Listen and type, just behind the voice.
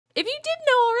If you didn't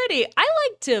know already, I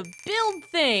like to build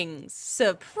things.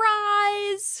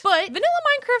 Surprise! But vanilla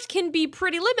Minecraft can be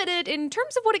pretty limited in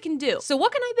terms of what it can do. So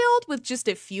what can I build with just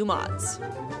a few mods?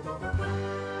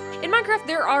 In Minecraft,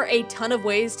 there are a ton of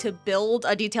ways to build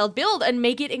a detailed build and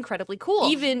make it incredibly cool,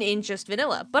 even in just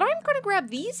vanilla. But I'm gonna grab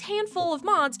these handful of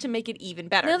mods to make it even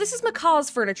better. Now, this is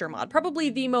Macaws furniture mod, probably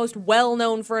the most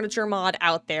well-known furniture mod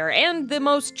out there, and the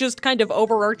most just kind of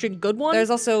overarching good one.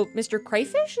 There's also Mr.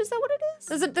 Crayfish, is that what it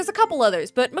is? There's a couple others,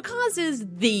 but Macaws is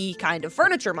the kind of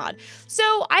furniture mod.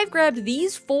 So I've grabbed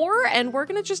these 4, and we're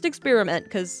gonna just experiment,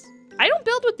 because I don't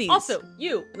build with these. Also,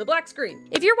 you, in the black screen.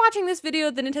 If you're watching this video,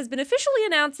 then it has been officially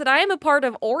announced that I am a part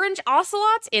of Orange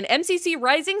Ocelots in MCC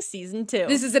Rising Season 2.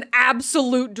 This is an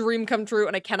absolute dream come true,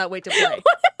 and I cannot wait to play.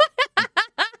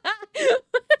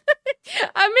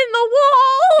 I'm in the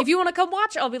wall! If you want to come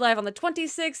watch, I'll be live on the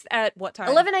 26th at what time?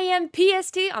 11 a.m.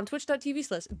 PST on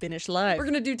twitch.tv/BinishLive. We're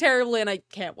gonna do terribly, and I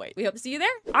can't wait. We hope to see you there.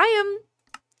 I am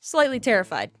slightly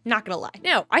terrified, not gonna lie.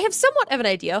 Now, I have somewhat of an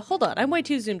idea. Hold on, I'm way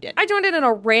too zoomed in. I joined in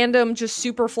a random, just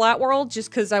super flat world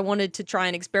just because I wanted to try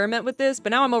and experiment with this,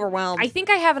 but now I'm overwhelmed. I think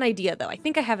I have an idea, though. I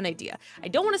think I have an idea. I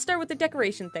don't want to start with the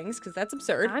decoration things because that's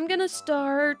absurd. I'm gonna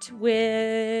start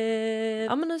with...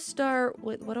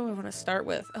 What do I want to start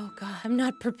with? Oh god, I'm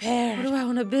not prepared. What do I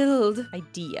want to build?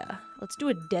 Idea. Let's do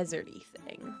a deserty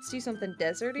thing. Let's do something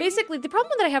deserty. Basically, the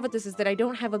problem that I have with this is that I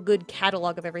don't have a good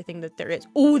catalog of everything that there is.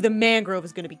 Ooh, the mangrove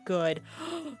is gonna be good.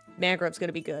 Mangrove's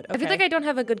gonna be good. Okay. I feel like I don't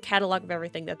have a good catalog of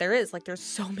everything that there is. Like, there's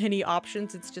so many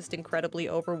options, it's just incredibly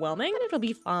overwhelming, but it'll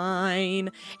be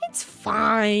fine. It's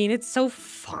fine. It's so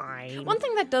fine. One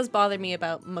thing that does bother me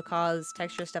about Macaw's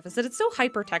texture stuff is that it's so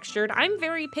hyper textured. I'm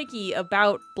very picky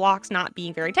about blocks not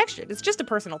being very textured. It's just a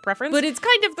personal preference, but it's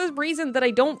kind of the reason that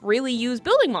I don't really use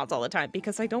building mods all the time,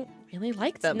 because I don't really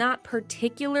like them. It's not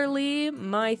particularly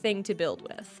my thing to build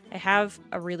with. I have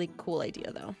a really cool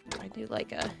idea though. I do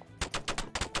like a...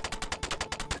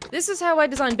 This is how I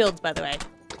design builds, by the way.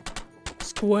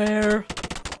 Square.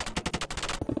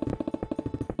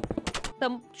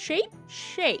 The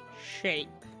shape.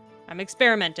 I'm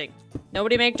experimenting.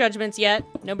 Nobody make judgments yet.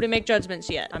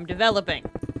 I'm developing.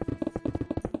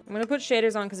 I'm gonna put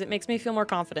shaders on because it makes me feel more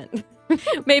confident.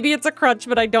 Maybe it's a crutch,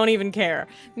 but I don't even care.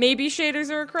 Maybe shaders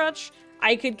are a crutch.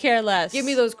 I could care less. Give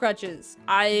me those crutches.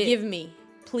 Give me,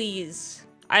 please.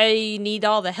 I need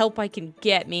all the help I can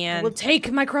get, man. I will take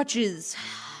my crutches.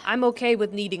 I'm okay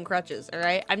with needing crutches, all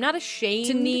right? I'm not ashamed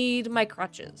to need my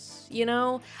crutches, you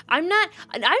know? I've never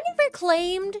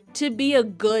claimed to be a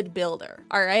good builder,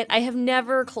 all right? I have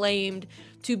never claimed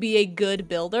to be a good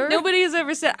builder. Nobody has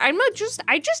ever said, I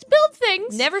just build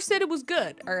things. Never said it was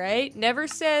good, all right? Never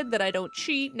said that I don't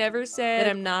cheat, never said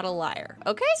that I'm not a liar.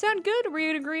 Okay, sound good? Are we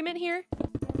in agreement here?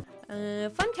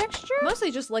 Fun texture? Mostly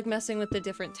just like messing with the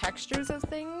different textures of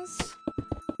things.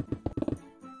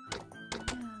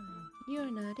 You're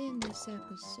not in this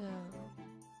episode.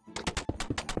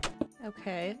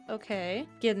 Okay.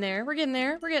 Getting there. We're getting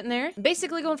there. I'm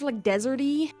basically going for like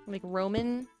deserty, like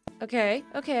Roman. Okay.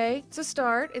 It's a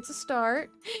start.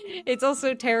 It's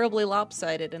also terribly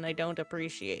lopsided, and I don't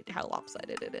appreciate how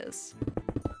lopsided it is.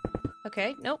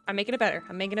 Okay, nope, I'm making it better.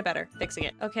 Fixing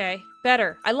it. Okay,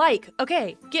 better.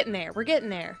 Okay, getting there. We're getting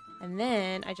there. And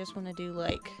then I just want to do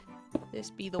like,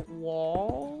 this be the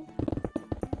wall.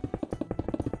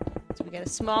 So we got a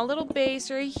small little base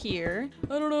right here.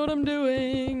 I don't know what I'm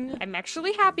doing. I'm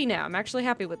actually happy now. I'm actually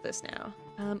happy with this now.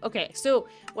 Okay, so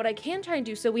what I can try and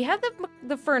do, so we have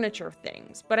the furniture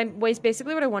things, but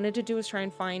basically what I wanted to do is try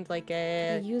and find like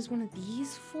a, use one of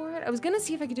these for it. I was gonna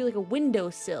see if I could do like a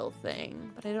windowsill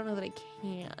thing, but I don't know that I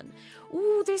can.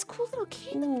 Ooh, there's cool little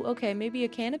canopy. Ooh, okay, maybe a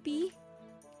canopy.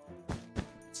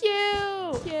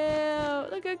 Cute!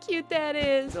 Look how cute that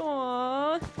is.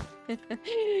 Aww.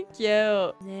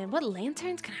 Cute. And then what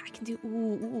lanterns I can do?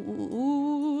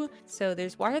 Ooh. So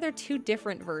why are there 2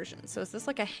 different versions? So is this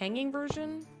like a hanging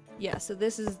version? Yeah, so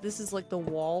this is like the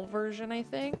wall version, I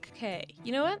think. Okay,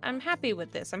 you know what? I'm happy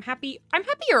with this. I'm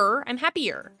happier.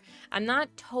 I'm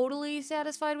not totally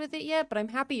satisfied with it yet, but I'm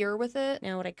happier with it.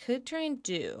 Now what I could try and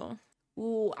do.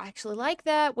 Ooh, I actually like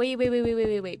that. Wait.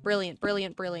 Brilliant.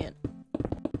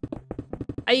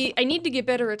 I need to get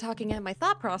better at talking at my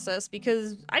thought process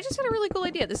because I just had a really cool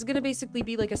idea. This is gonna basically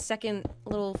be like a second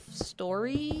little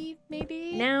story,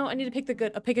 maybe? Now I need to pick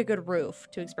a good roof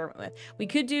to experiment with. We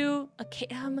could do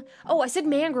oh, I said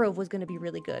mangrove was gonna be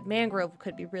really good. Mangrove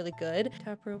could be really good.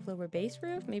 Top roof, lower base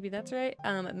roof, maybe that's right.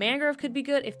 Mangrove could be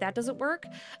good. If that doesn't work,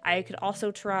 I could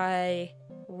also try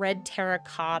red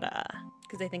terracotta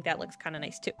because I think that looks kind of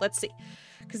nice too. Let's see,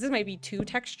 because this might be too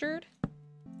textured.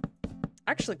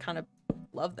 Actually kind of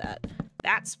love that.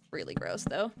 That's really gross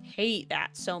though. Hate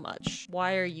that so much.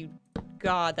 Why are you,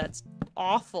 God, that's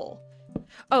awful.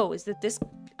 Oh, is that this?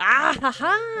 Ah, ha,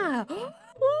 ha.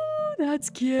 Oh, that's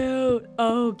cute.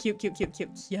 Oh, cute, cute, cute, cute,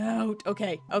 cute.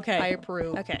 Okay, okay, I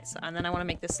approve. Okay, so, and then I want to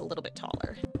make this a little bit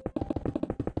taller.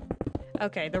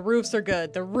 Okay, the roofs are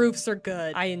good. The roofs are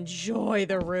good. I enjoy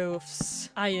the roofs.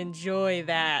 I enjoy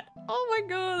that. Oh my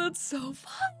God, that's so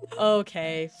fun.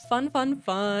 Okay, fun, fun,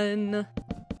 fun.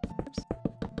 Oops.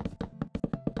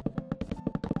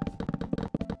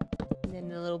 And then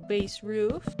the little base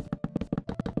roof.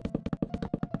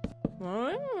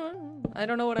 I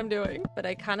don't know what I'm doing, but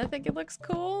I kind of think it looks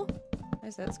cool. Why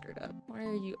is that screwed up? Why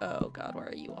are you, oh God, why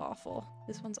are you awful?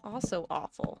 This one's also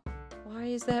awful. Why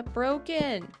is that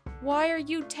broken? Why are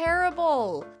you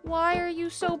terrible? Why are you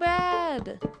so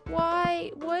bad?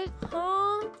 Why, what,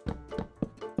 huh?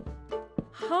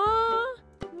 Huh?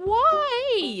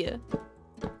 Why?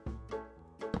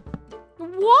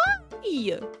 Why?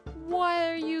 Why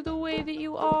are you the way that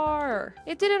you are?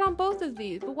 It did it on both of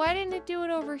these, but why didn't it do it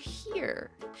over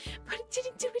here? But it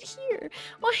didn't do it here.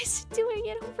 Why is it doing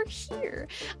it over here?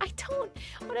 I don't,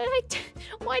 what did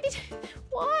I,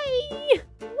 why?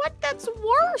 What? That's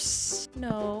worse.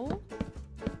 No.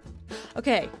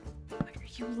 Okay. Why are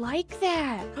you like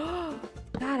that? God,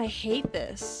 I hate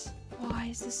this. Why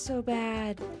is this so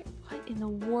bad? What in the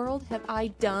world have I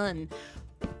done?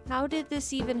 How did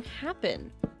this even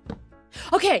happen?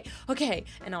 Okay, okay,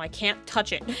 and now I can't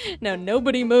touch it. Now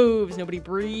nobody moves, nobody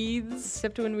breathes,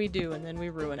 except when we do, and then we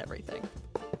ruin everything.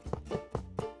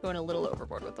 Going a little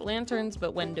overboard with the lanterns,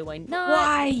 but when do I not?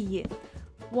 Why?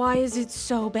 Why is it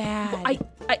so bad?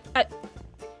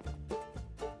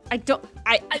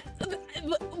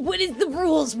 What is the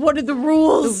rules? What are the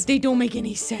rules? They don't make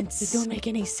any sense. They don't make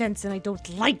any sense, and I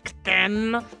don't like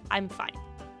them. I'm fine.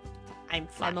 I'm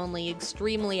fine. I'm only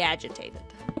extremely agitated.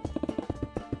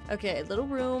 Okay, little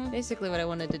room. Basically what I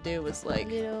wanted to do was like,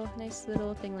 nice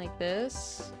little thing like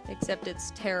this. Except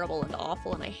it's terrible and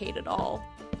awful and I hate it all.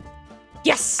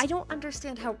 Yes! I don't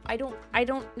understand how,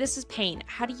 this is pain.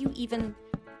 How do you even,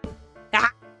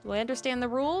 do I understand the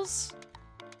rules?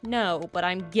 No, but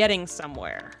I'm getting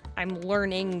somewhere. I'm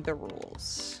learning the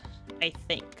rules, I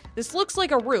think. This looks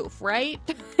like a roof, right?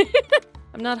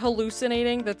 I'm not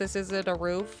hallucinating that this isn't a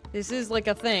roof. This is like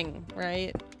a thing,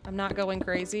 right? I'm not going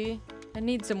crazy. I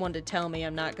need someone to tell me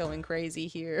I'm not going crazy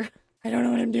here. I don't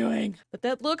know what I'm doing. But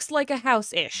that looks like a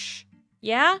house-ish.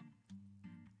 Yeah?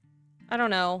 I don't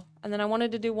know. And then I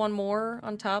wanted to do one more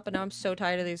on top, and now I'm so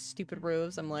tired of these stupid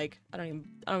roofs. I'm like, I don't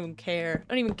even care.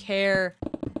 I don't even care.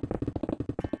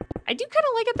 I do kind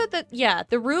of like it that yeah,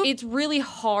 the roof, it's really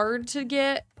hard to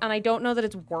get, and I don't know that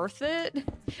it's worth it.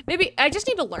 Maybe I just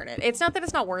need to learn it. It's not that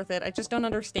it's not worth it. I just don't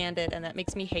understand it, and that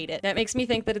makes me hate it. That makes me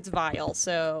think that it's vile,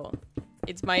 so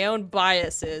it's my own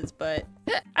biases, but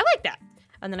I like that.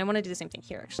 And then I want to do the same thing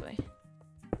here, actually.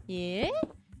 Yeah?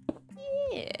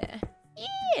 Yeah.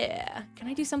 Yeah. Can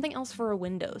I do something else for a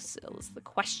windowsill is the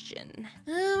question.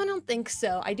 I don't think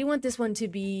so. I do want this one to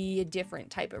be a different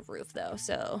type of roof, though,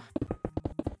 so.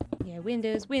 Yeah,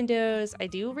 windows, windows. I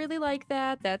do really like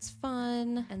that. That's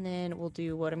fun. And then we'll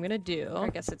do what I'm gonna do. I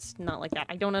guess it's not like that.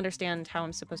 I don't understand how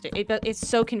I'm supposed to. It's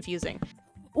so confusing.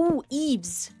 Ooh,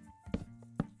 eaves.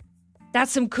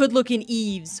 That's some good-looking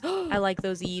eaves. I like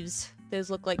those eaves. Those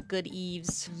look like good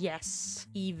eaves. Yes.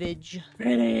 Eavage.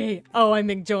 Pretty. Oh, I'm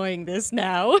enjoying this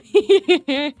now.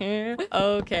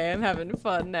 Okay, I'm having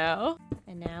fun now.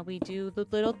 And now we do the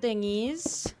little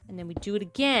thingies. And then we do it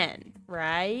again.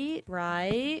 Right?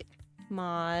 Right?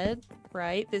 Mod.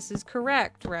 Right? This is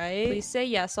correct, right? Please say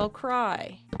yes, I'll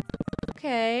cry.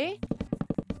 Okay.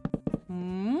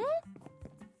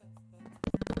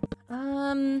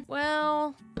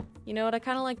 Well, you know what? I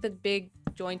kind of like the big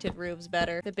jointed roofs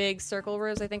better. The big circle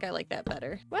roofs, I think I like that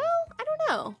better. Well, I don't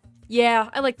know. Yeah,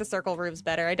 I like the circle roofs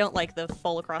better. I don't like the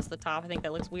full across the top. I think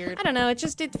that looks weird. I don't know.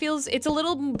 It feels, it's a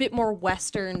little bit more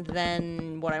Western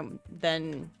than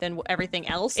than everything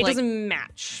else. It doesn't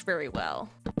match very well.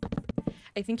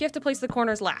 I think you have to place the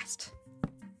corners last.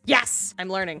 Yes! I'm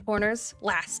learning. Corners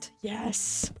last.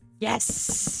 Yes.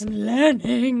 Yes. I'm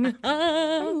learning.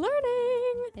 I'm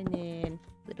learning. And then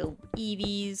little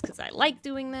eevies, because I like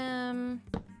doing them.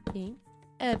 Bink,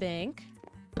 bank,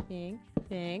 bink,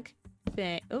 bank,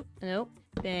 bank. Oh, no.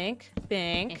 Bank,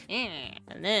 bank.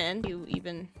 And then you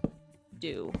even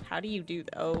do. How do you do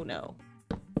that? Oh, no.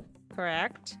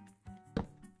 Correct.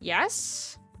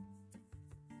 Yes.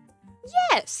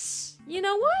 Yes. You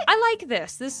know what? I like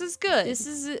this. This is good. This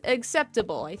is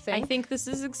acceptable, I think. I think this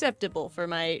is acceptable for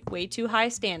my way too high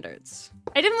standards.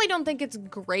 I definitely don't think it's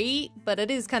great, but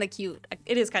it is kind of cute.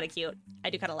 It is kind of cute. I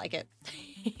do kind of like it.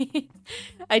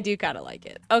 I do kind of like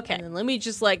it. Okay, and then let me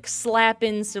just like slap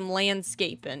in some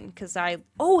landscaping because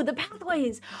oh, the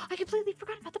pathways. I completely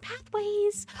forgot about the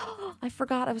pathways. I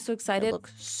forgot. I was so excited. They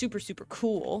look super, super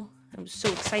cool. I was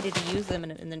so excited to use them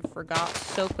and then forgot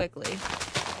so quickly.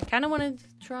 I kind of want to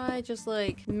try just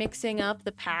like mixing up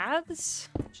the paths,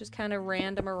 just kind of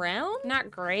random around. Not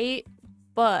great,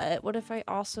 but what if I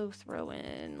also throw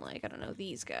in like, I don't know,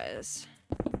 these guys?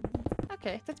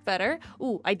 Okay, that's better.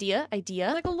 Ooh, idea. Like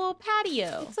a little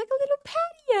patio. It's like a little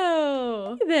patio.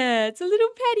 Look at that. It's a little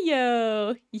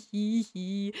patio.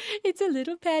 It's a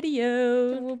little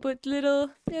patio. And we'll put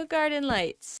little garden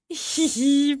lights.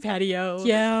 Patio.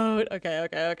 Cute.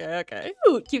 Okay.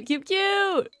 Ooh, cute.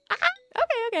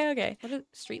 Okay. What are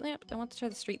street lamps? I want to try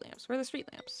the street lamps. Where are the street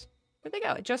lamps? Where'd they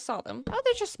go? I just saw them. Oh,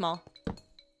 they're just small.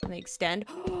 And they extend.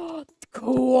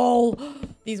 Cool.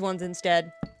 These ones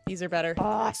instead. These are better.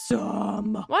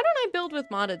 Awesome. Why don't I build with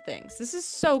modded things? This is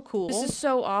so cool. This is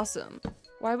so awesome.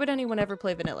 Why would anyone ever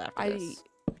play vanilla after this?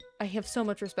 I have so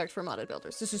much respect for modded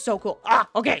builders. This is so cool.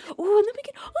 Okay. Ooh, and then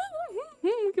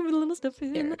we can put a little stuff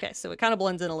in. There. Okay, so it kind of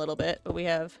blends in a little bit, but we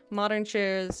have modern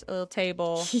chairs, a little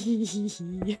table. This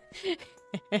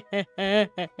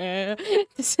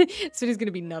is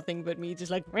gonna be nothing but me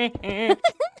just like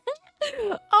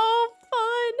oh,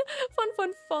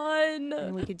 fun.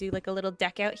 And we could do like a little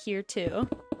deck out here too.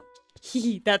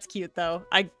 That's cute though.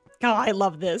 I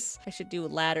love this. I should do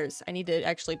ladders. I need to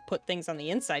actually put things on the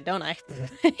inside, don't I?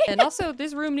 And also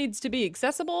this room needs to be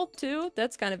accessible too.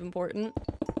 That's kind of important.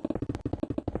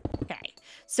 Okay.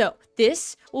 So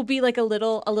this will be like a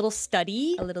little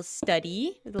study with a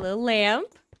little lamp.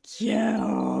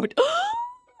 Cute.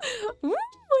 Ooh,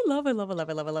 I love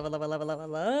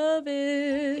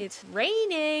it. It's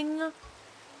raining.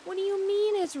 What do you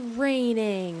mean it's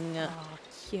raining? Oh,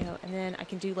 cute. And then I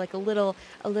can do like a little,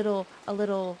 no,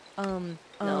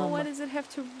 why does it have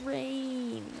to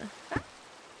rain?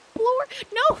 Floor?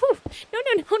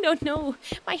 No.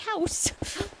 My house.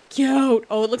 Cute.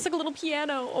 Oh, it looks like a little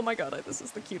piano. Oh my god, this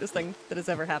is the cutest thing that has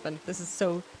ever happened. This is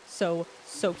so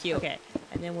cute. Okay,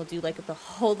 and then we'll do like the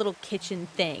whole little kitchen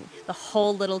thing. The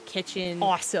whole little kitchen.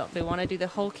 Awesome. If we want to do the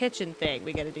whole kitchen thing,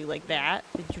 we got to do like that.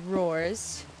 The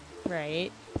drawers.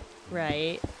 Right.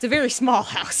 It's a very small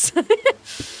house.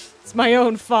 It's my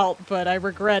own fault, but I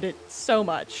regret it so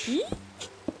much.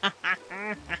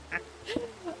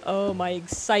 Oh, my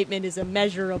excitement is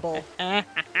immeasurable. A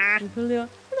little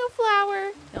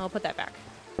flower. And I'll put that back.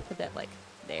 Put that like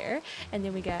there. And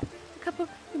then we got a couple,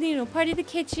 part of the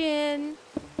kitchen.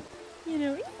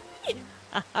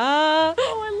 Oh,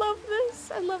 I love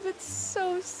this. I love it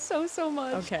so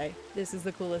much. Okay, this is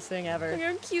the coolest thing ever. Look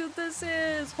how cute this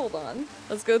is. Hold on.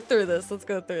 Let's go through this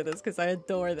because I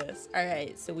adore this. All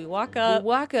right, so we walk up.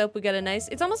 We got a nice,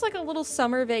 it's almost like a little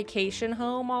summer vacation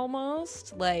home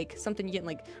almost. Like something you get in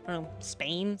like, I don't know,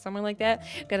 Spain, somewhere like that.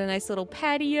 Got a nice little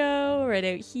patio right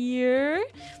out here.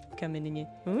 Come in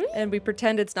and we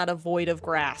pretend it's not a void of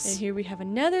grass. And here we have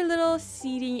another little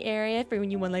seating area for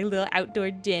when you want like a little outdoor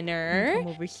dinner. Come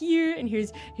over here, and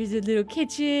here's a little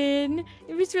kitchen.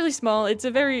 It's really small. It's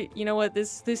a very, you know what,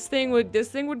 this thing would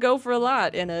go for a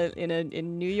lot in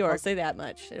New York. I'll say that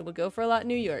much. It would go for a lot in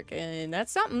New York, and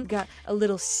that's something. Got a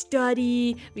little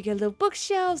study. We got little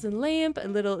bookshelves and lamp. It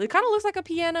kind of looks like a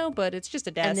piano, but it's just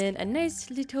a desk. And then a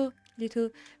nice little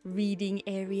reading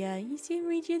area. You can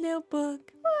read your little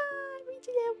book. Read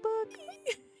your little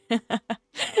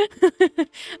book.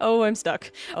 Oh, I'm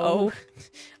stuck. Oh.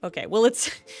 Okay, well,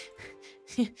 it's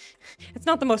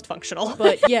not the most functional,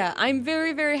 but yeah, I'm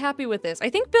very, very happy with this. I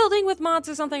think building with mods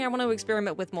is something I want to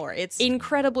experiment with more. It's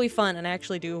incredibly fun, and I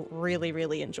actually do really,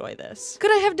 really enjoy this.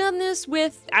 Could I have done this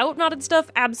without modded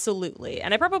stuff? Absolutely.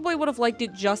 And I probably would have liked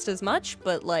it just as much,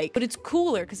 but it's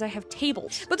cooler because I have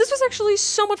tables. But this was actually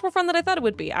so much more fun than I thought it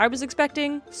would be. I was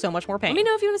expecting so much more pain. Let me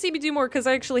know if you want to see me do more, because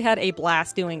I actually had a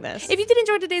blast doing this. If you did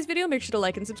enjoy today's video, make sure to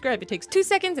like and subscribe. It takes 2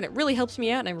 seconds, and it really helps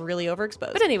me out, and I'm really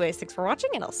overexposed. But anyways, thanks for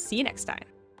watching, and I'll see you next time.